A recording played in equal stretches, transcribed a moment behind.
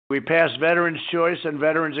We passed Veterans Choice and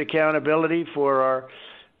Veterans Accountability for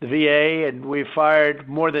the VA, and we fired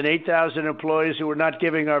more than 8,000 employees who were not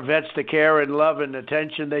giving our vets the care and love and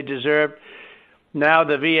attention they deserved. Now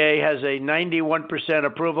the VA has a 91%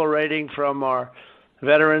 approval rating from our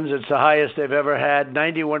veterans. It's the highest they've ever had,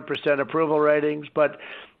 91% approval ratings. But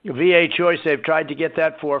VA Choice, they've tried to get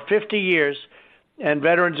that for 50 years, and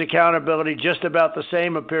Veterans Accountability just about the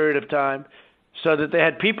same a period of time, so that they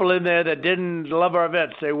had people in there that didn't love our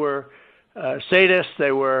vets. They were sadists,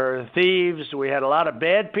 they were thieves. We had a lot of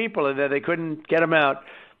bad people in there. They couldn't get them out.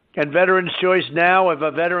 And Veterans Choice now, if a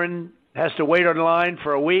veteran has to wait online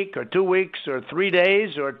for a week or 2 weeks or 3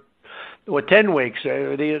 days or 10 weeks,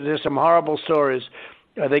 there's some horrible stories.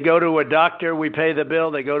 They go to a doctor, we pay the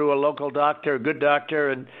bill. They go to a local doctor, a good doctor,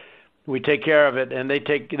 and we take care of it, and they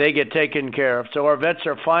get taken care of. So our vets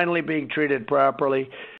are finally being treated properly.